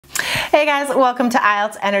Hey guys, welcome to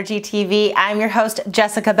IELTS Energy TV. I'm your host,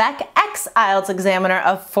 Jessica Beck, ex-IELTS examiner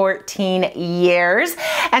of 14 years.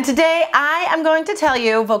 And today I am going to tell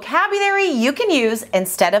you vocabulary you can use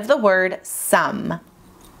instead of the word some.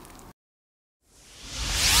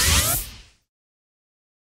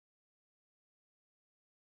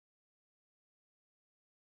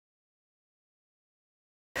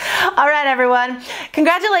 All right, everyone.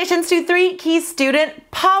 Congratulations to 3 Keys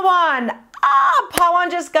student Pawan. Pawan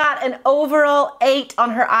just got an overall 8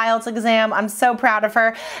 on her IELTS exam. I'm so proud of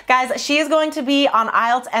her. Guys, she is going to be on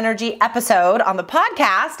IELTS Energy episode on the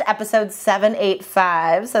podcast, episode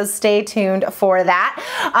 785, so stay tuned for that.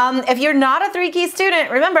 If you're not a 3 Keys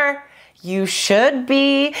student, remember, you should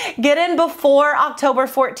be. Get in before October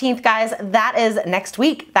 14th, guys. That is next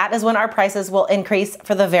week. That is when our prices will increase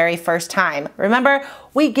for the very first time. Remember,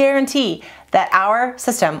 we guarantee that our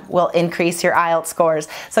system will increase your IELTS scores.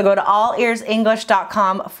 So go to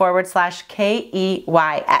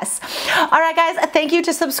allearsenglish.com/KEYS. All right, guys, thank you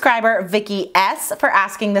to subscriber Vicky S for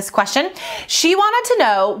asking this question. She wanted to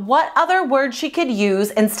know what other word she could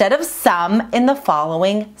use instead of some in the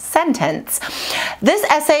following sentence. This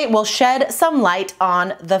essay will shed some light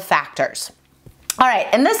on the factors. All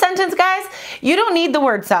right, in this sentence, guys, you don't need the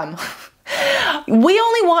word some. We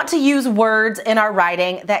only want to use words in our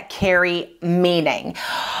writing that carry meaning.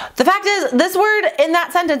 The fact is, this word in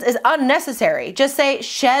that sentence is unnecessary. Just say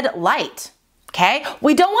shed light. Okay?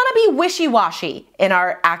 We don't want to be wishy-washy in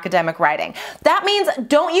our academic writing. That means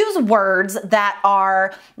don't use words that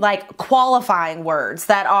are like qualifying words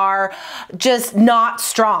that are just not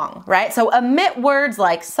strong, right? So omit words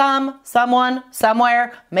like some, someone,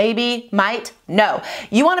 somewhere, maybe, might. No.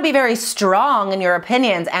 You want to be very strong in your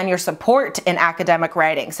opinions and your support in academic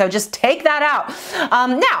writing. So just take that out.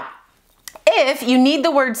 Now, if you need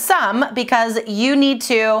the word some because you need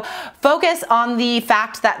to focus on the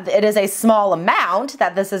fact that it is a small amount,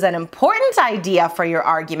 that this is an important idea for your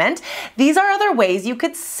argument, these are other ways you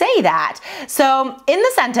could say that. So in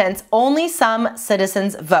the sentence, only some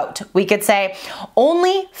citizens vote. We could say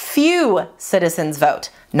only few citizens vote,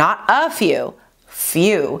 not a few.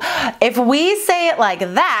 Few. If we say it like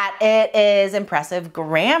that, it is impressive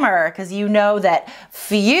grammar because you know that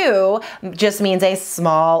few just means a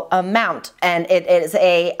small amount, and it is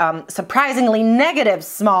a surprisingly negative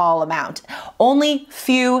small amount. Only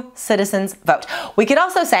few citizens vote. We could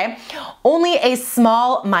also say only a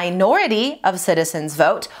small minority of citizens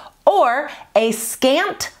vote, or a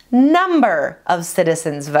scant number of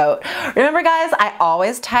citizens vote. Remember, guys, I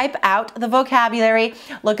always type out the vocabulary.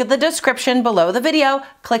 Look at the description below the video.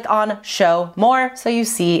 Click on Show More so you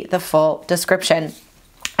see the full description.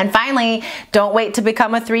 And finally, don't wait to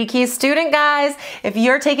become a 3 Keys student, guys. If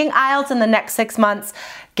you're taking IELTS in the next 6 months,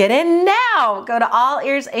 get in now. Go to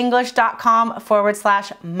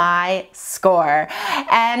allearsenglish.com/myscore.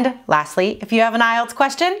 And lastly, if you have an IELTS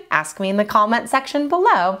question, ask me in the comment section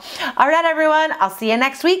below. All right, everyone, I'll see you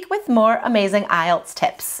next week with more amazing IELTS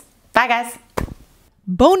tips. Bye, guys.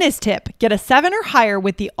 Bonus tip, get a 7 or higher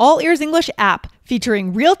with the All Ears English app,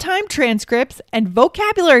 featuring real-time transcripts and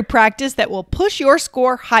vocabulary practice that will push your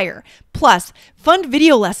score higher. Plus, fun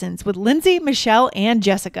video lessons with Lindsay, Michelle, and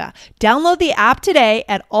Jessica. Download the app today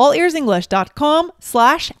at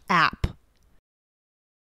allearsenglish.com/app.